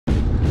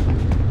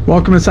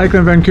Welcome to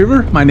Cycl'n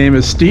Vancouver. My name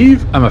is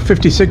Steve. I'm a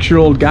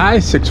 56-year-old guy,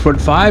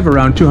 6'5",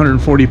 around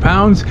 240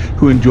 pounds,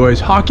 who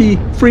enjoys hockey,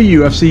 free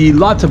UFC,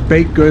 lots of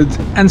baked goods,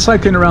 and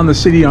cycling around the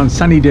city on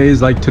sunny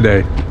days like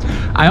today.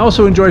 I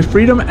also enjoy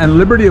freedom and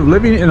liberty of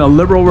living in a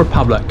liberal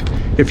republic.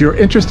 If you're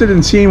interested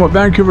in seeing what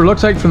Vancouver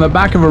looks like from the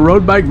back of a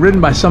road bike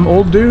ridden by some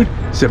old dude,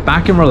 sit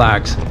back and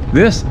relax.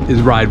 This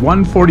is Ride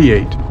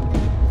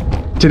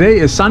 148. Today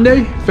is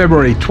Sunday,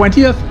 February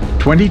 20th,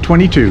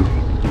 2022.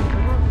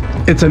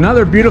 It's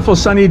another beautiful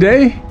sunny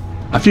day.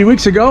 A few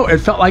weeks ago, it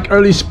felt like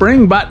early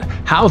spring, but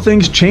how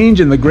things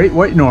change in the Great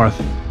White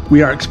North.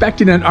 We are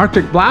expecting an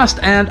Arctic blast,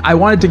 and I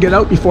wanted to get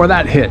out before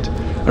that hit.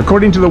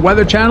 According to the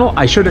Weather Channel,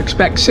 I should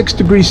expect 6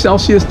 degrees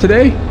Celsius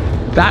today.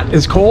 That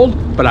is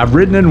cold, but I've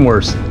ridden in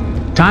worse.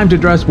 Time to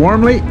dress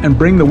warmly and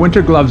bring the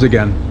winter gloves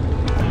again.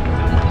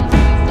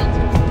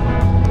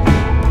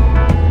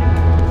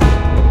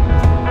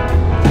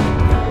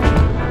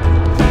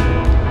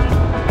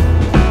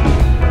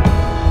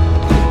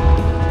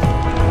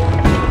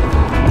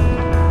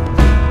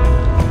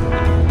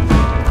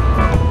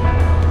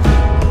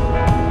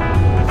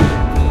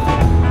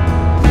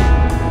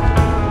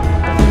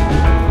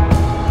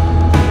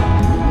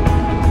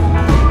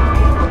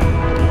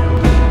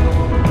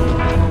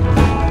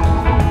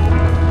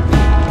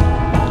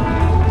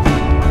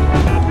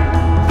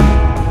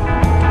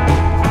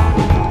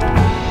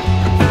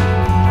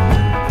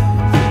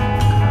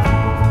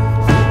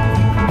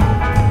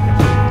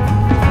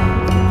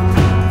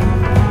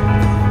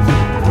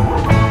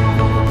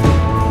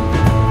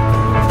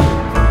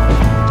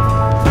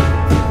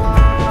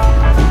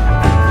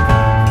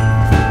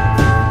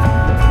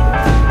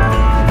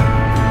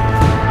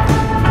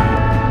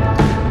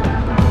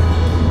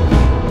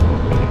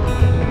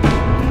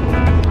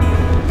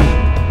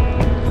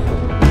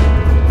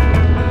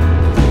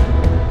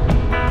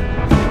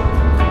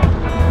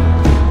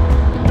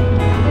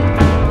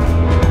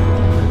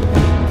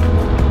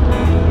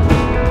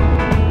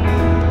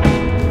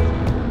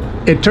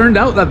 It turned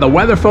out that the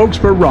weather folks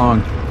were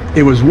wrong.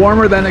 It was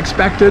warmer than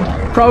expected,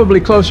 probably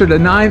closer to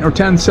 9 or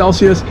 10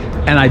 Celsius,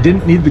 and I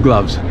didn't need the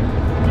gloves.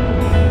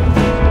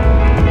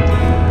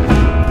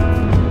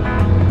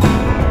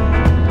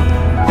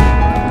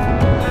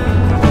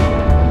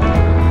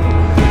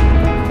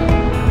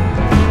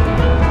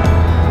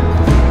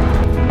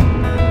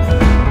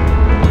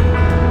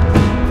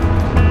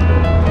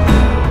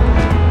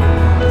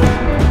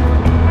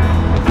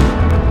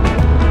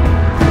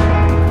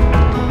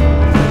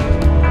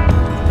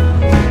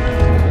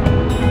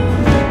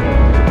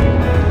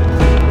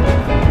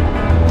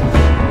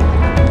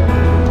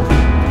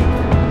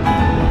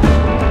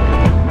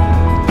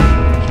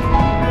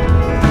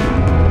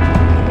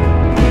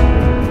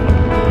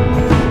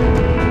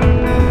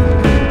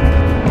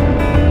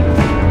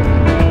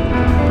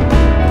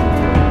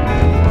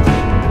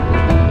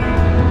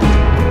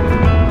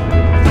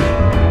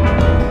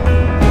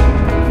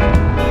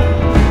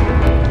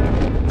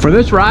 For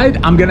this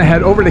ride, I'm going to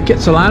head over to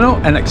Kitsilano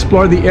and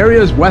explore the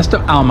areas west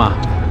of Alma.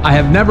 I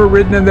have never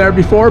ridden in there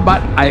before,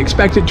 but I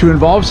expect it to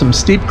involve some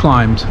steep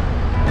climbs.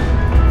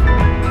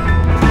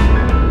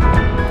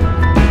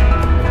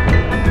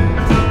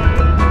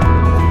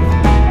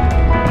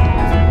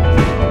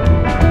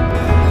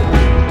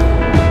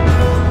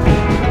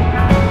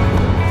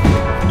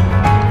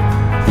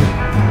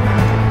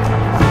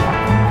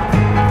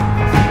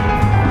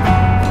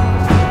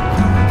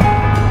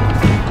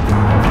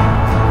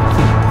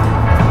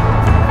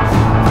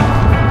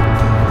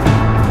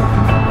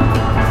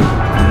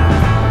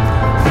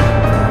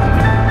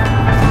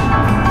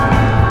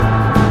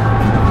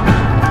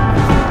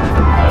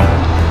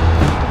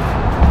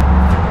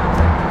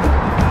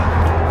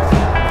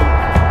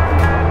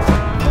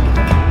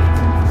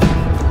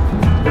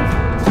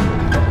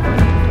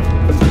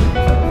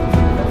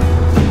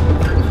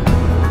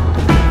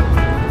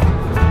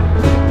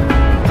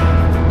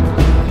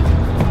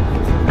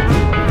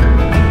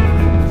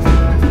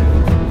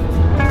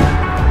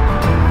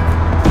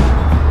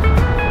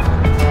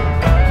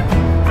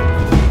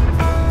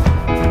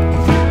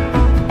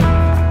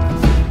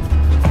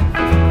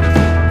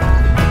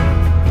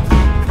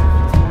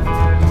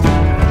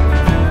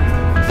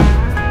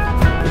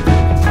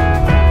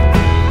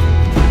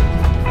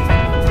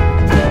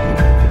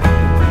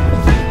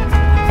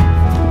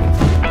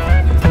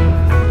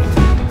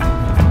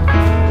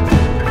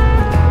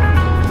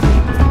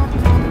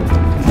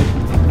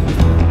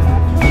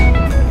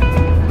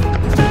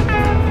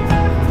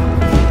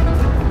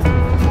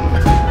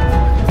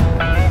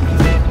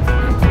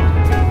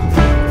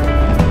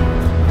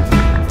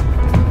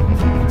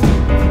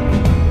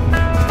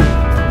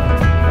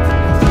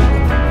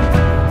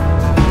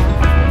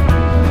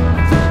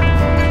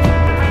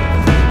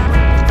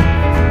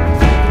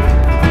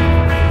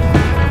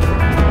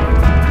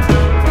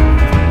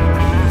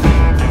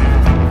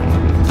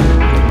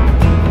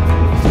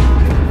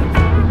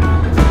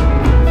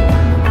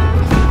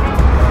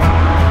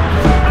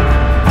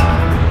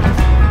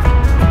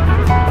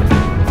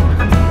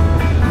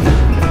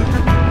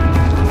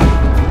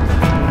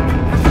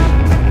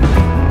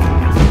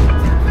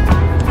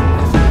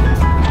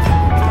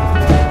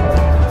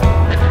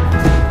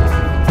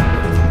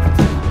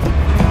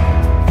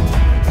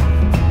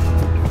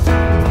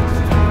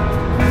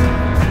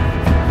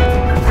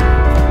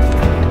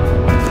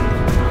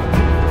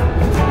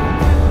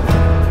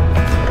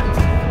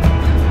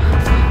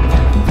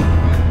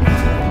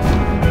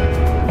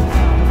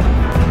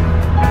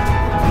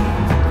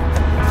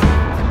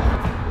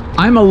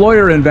 I'm a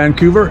lawyer in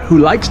Vancouver who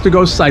likes to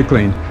go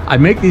cycling. I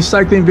make these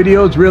cycling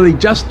videos really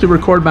just to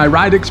record my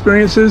ride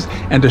experiences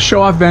and to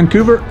show off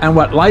Vancouver and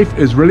what life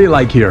is really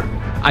like here.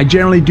 I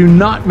generally do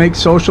not make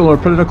social or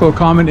political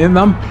comment in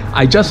them.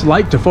 I just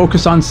like to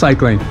focus on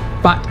cycling.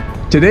 But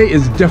today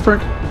is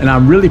different, and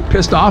I'm really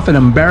pissed off and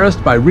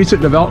embarrassed by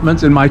recent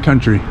developments in my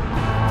country.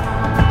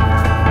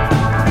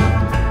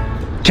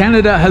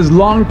 Canada has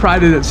long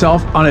prided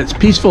itself on its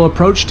peaceful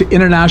approach to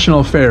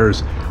international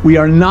affairs. We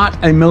are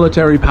not a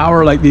military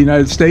power like the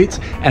United States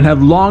and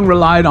have long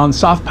relied on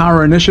soft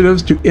power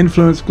initiatives to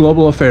influence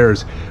global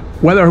affairs.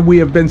 Whether we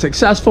have been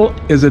successful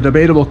is a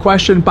debatable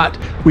question, but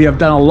we have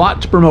done a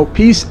lot to promote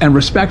peace and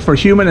respect for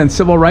human and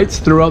civil rights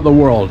throughout the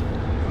world.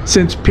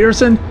 Since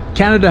Pearson,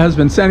 Canada has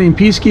been sending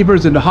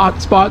peacekeepers into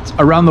hotspots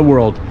around the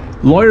world.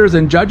 Lawyers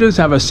and judges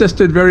have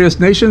assisted various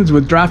nations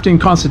with drafting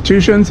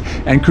constitutions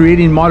and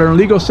creating modern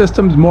legal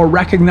systems more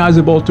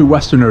recognizable to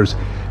Westerners.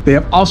 They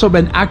have also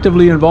been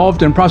actively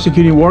involved in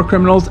prosecuting war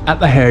criminals at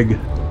The Hague.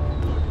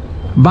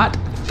 But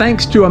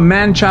thanks to a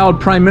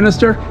man-child Prime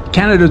Minister,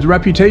 Canada's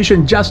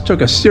reputation just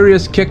took a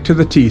serious kick to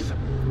the teeth.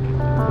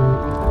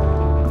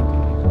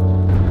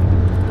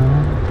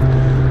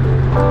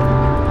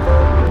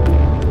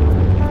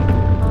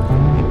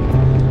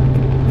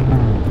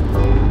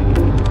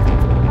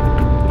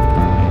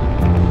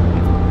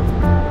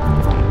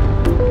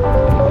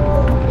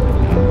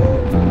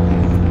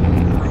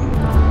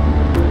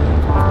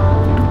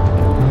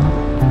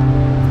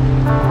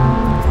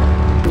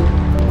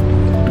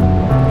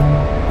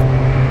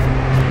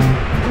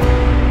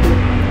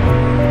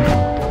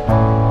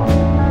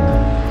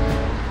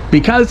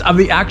 Because of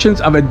the actions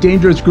of a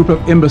dangerous group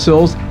of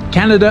imbeciles,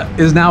 Canada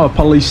is now a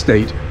police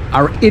state.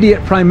 Our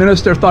idiot Prime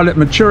Minister thought it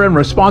mature and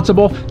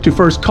responsible to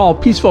first call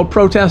peaceful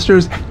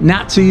protesters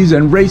Nazis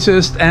and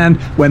racist,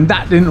 and when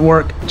that didn't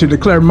work, to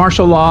declare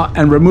martial law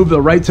and remove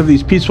the rights of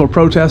these peaceful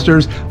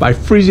protesters by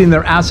freezing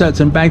their assets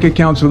and bank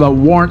accounts without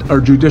warrant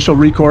or judicial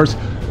recourse,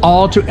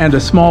 all to end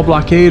a small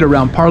blockade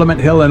around Parliament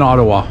Hill in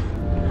Ottawa.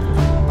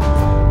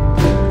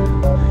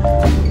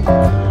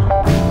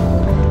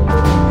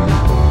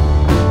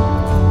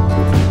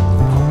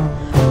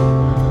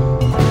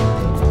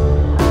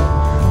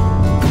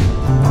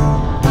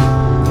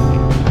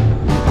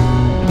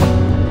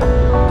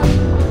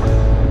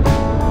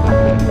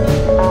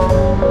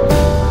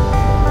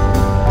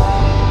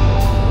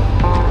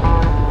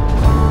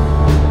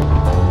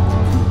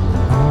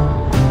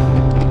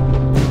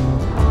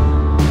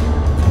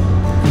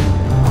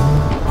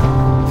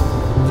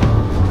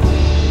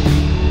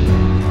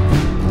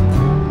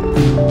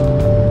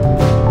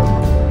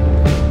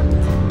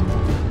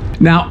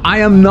 Now, I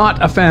am not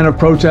a fan of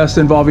protests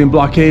involving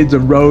blockades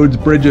of roads,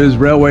 bridges,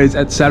 railways,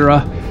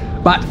 etc.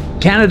 But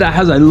Canada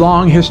has a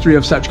long history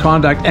of such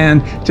conduct,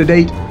 and to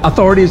date,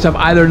 authorities have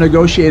either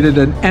negotiated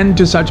an end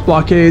to such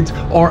blockades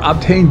or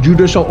obtained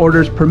judicial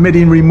orders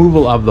permitting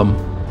removal of them.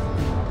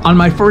 On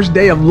my first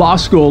day of law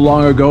school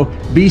long ago,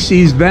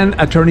 BC's then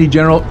Attorney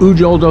General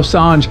Ujjal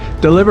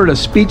Dosanjh delivered a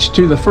speech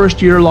to the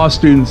first-year law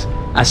students.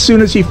 As soon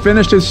as he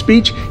finished his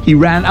speech, he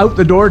ran out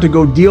the door to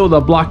go deal with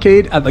a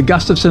blockade at the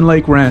Gustafson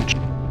Lake Ranch.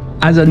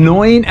 As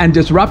annoying and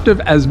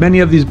disruptive as many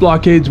of these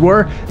blockades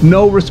were,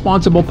 no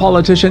responsible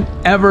politician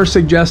ever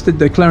suggested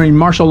declaring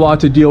martial law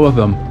to deal with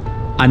them.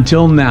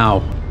 Until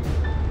now.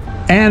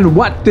 And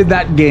what did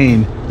that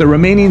gain? The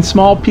remaining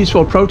small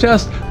peaceful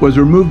protest was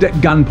removed at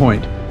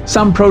gunpoint.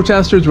 Some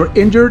protesters were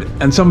injured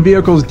and some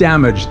vehicles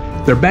damaged.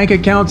 Their bank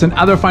accounts and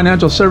other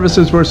financial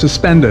services were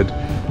suspended.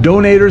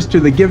 Donators to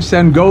the Give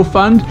Send Go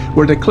fund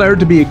were declared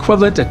to be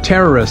equivalent to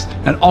terrorists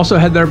and also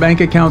had their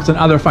bank accounts and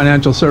other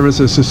financial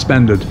services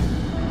suspended.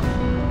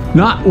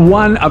 Not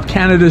one of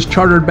Canada's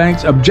chartered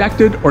banks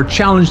objected or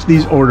challenged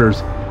these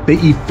orders. They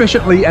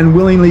efficiently and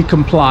willingly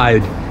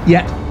complied.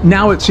 Yet,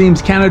 now it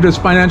seems Canada's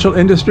financial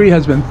industry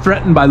has been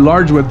threatened by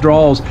large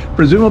withdrawals,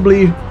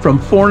 presumably from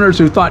foreigners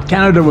who thought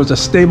Canada was a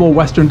stable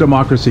Western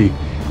democracy.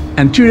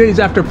 And 2 days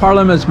after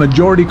Parliament's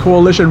majority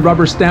coalition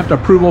rubber-stamped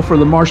approval for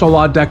the martial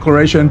law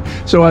declaration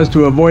so as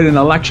to avoid an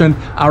election,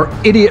 our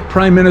idiot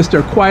Prime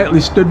Minister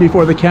quietly stood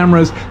before the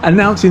cameras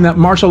announcing that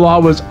martial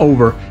law was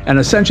over and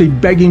essentially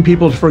begging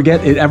people to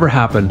forget it ever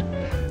happened.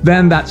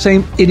 Then that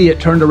same idiot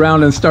turned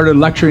around and started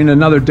lecturing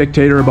another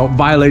dictator about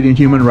violating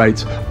human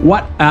rights.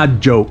 What a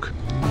joke.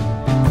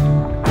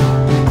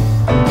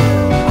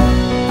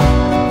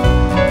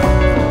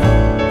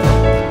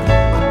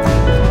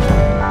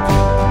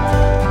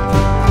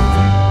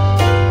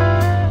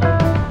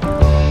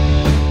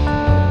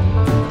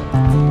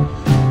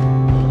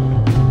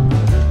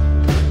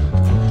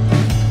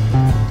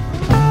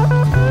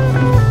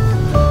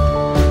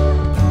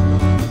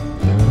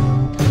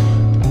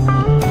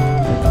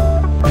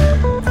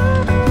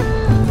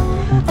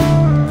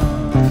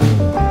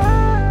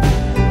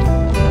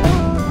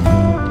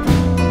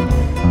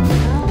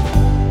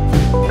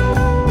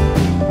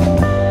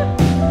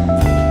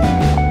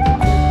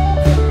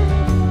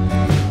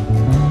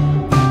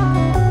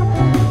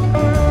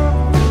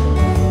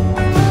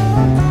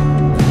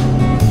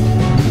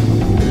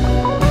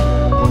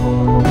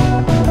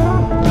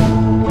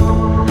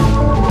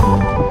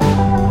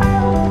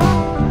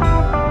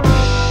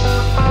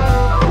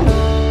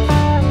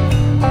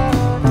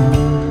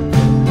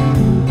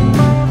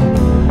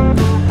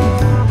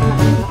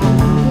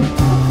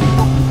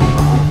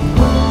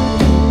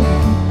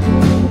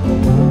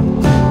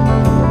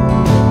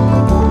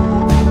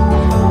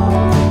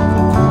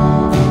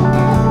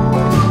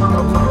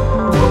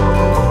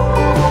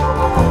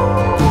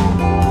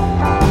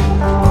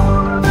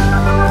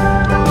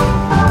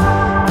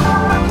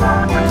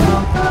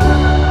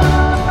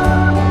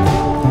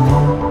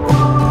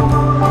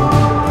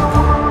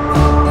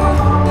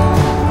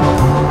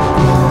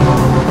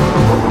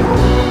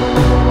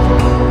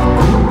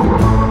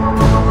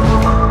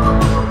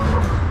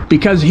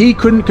 Because he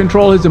couldn't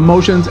control his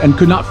emotions and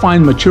could not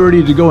find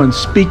maturity to go and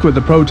speak with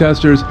the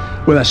protesters,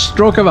 with a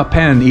stroke of a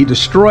pen, he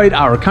destroyed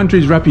our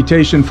country's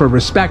reputation for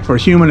respect for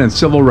human and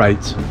civil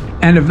rights.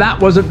 And if that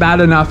wasn't bad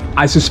enough,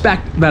 I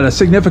suspect that a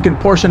significant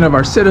portion of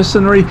our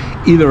citizenry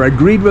either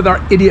agreed with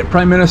our idiot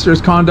Prime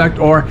Minister's conduct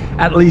or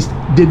at least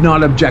did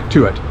not object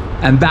to it.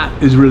 And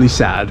that is really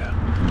sad.